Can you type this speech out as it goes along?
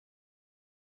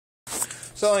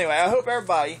So anyway, I hope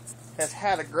everybody has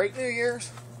had a great New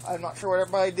Year's. I'm not sure what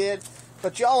everybody did,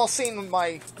 but y'all have seen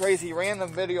my crazy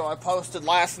random video I posted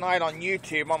last night on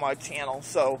YouTube on my channel.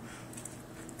 So,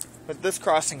 with this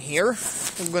crossing here,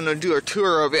 I'm going to do a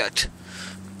tour of it.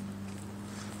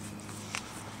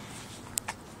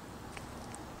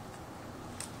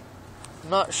 I'm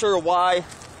not sure why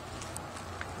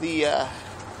the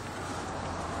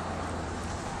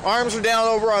arms are down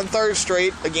over on 3rd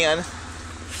Street again.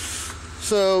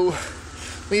 So,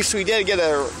 at least we did get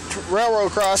a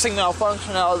railroad crossing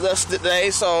malfunction out of this today.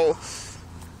 So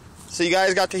you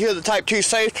guys got to hear the Type 2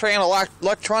 Safe Train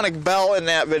electronic bell in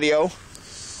that video.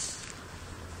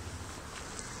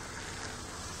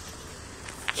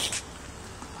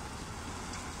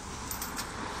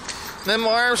 Them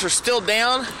arms are still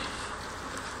down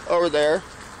over there.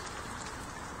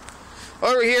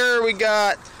 Over here we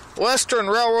got Western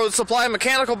Railroad Supply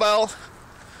mechanical bell,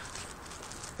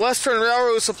 Western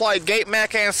Railroad Supply gate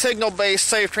mech and signal-based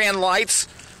safe tran lights.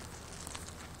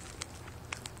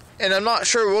 And I'm not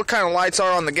sure what kind of lights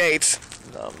are on the gates.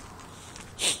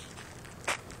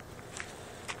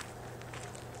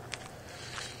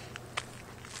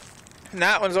 And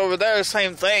that one's over there,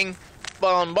 same thing.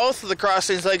 But on both of the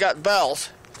crossings they got bells.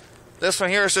 This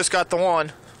one here has just got the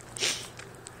one.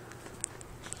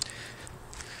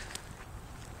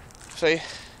 See?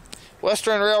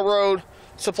 Western Railroad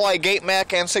Supply gate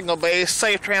mech and signal base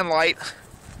safe tran light.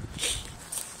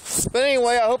 But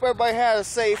anyway, I hope everybody had a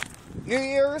safe New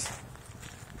Year's.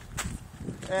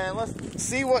 And let's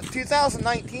see what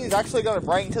 2019 is actually going to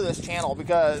bring to this channel,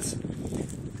 because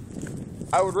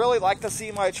I would really like to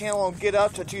see my channel get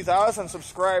up to 2,000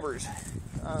 subscribers.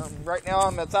 Right now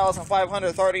I'm at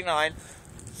 1,539,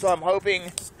 so I'm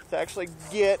hoping to actually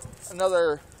get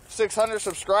another 600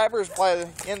 subscribers by the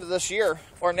end of this year,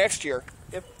 or next year,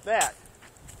 if that.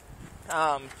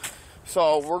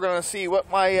 So we're going to see what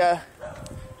my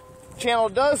channel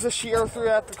does this year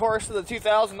throughout the course of the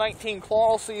 2019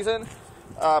 claw season.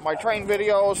 My train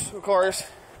videos, of course.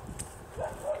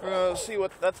 We're going to see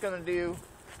what that's going to do.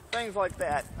 Things like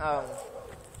that.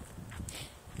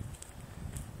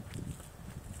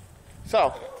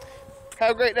 So,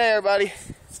 have a great day, everybody.